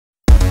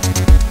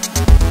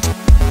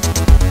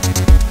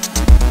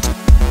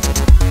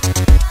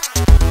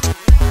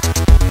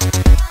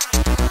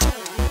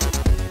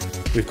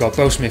We've got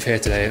Bo Smith here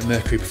today at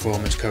Mercury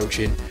Performance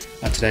Coaching,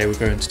 and today we're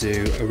going to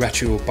do a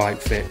Retul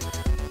bike fit.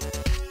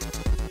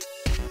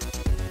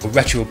 A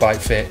Retul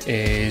bike fit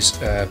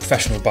is a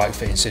professional bike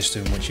fitting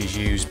system which is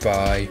used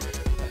by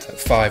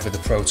 5 of the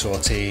Pro Tour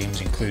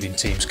teams, including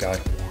Team Sky.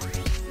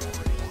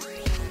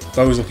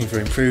 Bo is looking for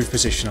improved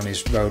position on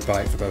his road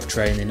bike for both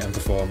training and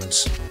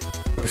performance.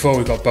 Before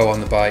we got Bo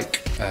on the bike,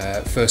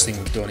 first thing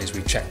we've done is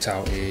we've checked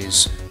out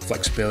his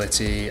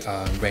flexibility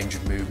and range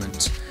of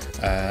movement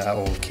at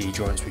all the key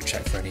joints. We've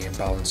checked for any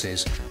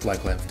imbalances,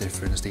 leg length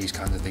difference, these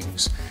kinds of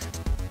things.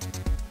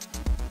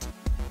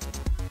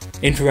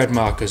 Infrared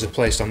markers are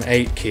placed on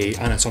 8 key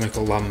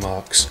anatomical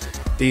landmarks.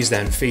 These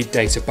then feed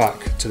data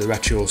back to the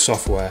Retul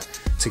software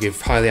to give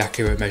highly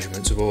accurate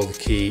measurements of all the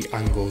key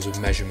angles and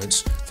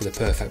measurements for the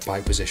perfect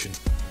bike position.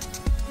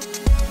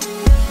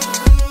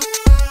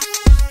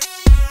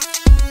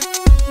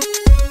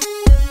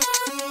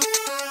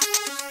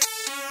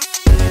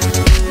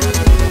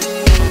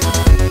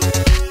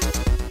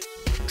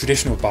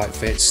 Traditional bike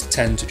fits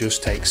tend to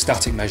just take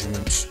static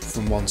measurements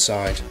from one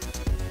side.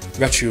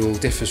 Retul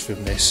differs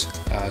from this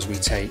as we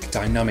take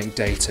dynamic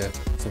data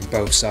from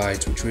both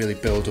sides, which really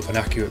build up an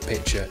accurate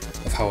picture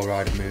of how a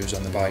rider moves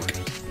on the bike.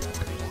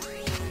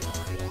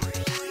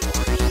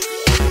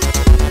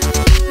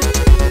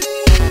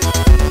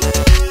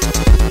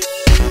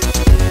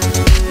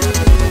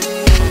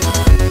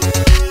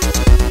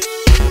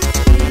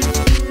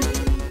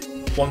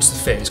 Once the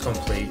fit is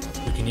complete,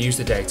 we can use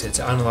the data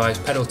to analyse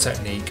pedal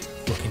technique,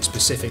 looking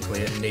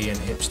specifically at knee and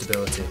hip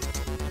stability.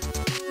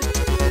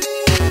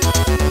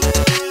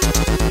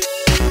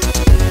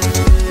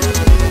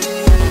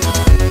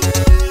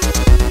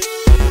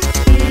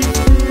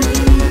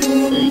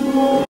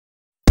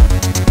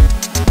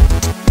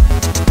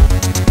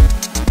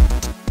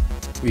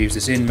 We use the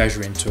Zin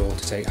measuring tool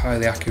to take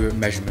highly accurate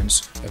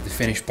measurements of the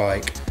finished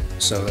bike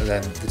so that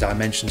then the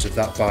dimensions of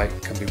that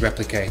bike can be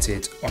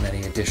replicated on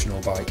any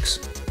additional bikes.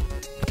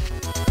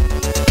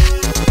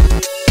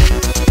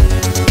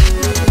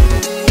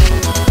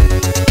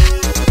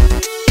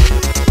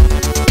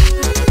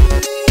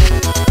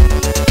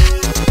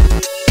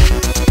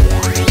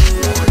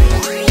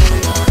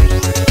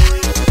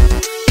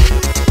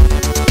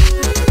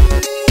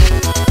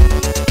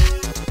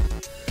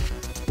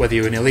 Whether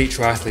you're an elite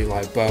triathlete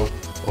like Bo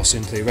or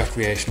simply a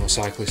recreational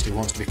cyclist who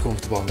wants to be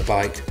comfortable on the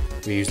bike,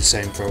 we use the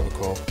same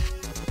protocol.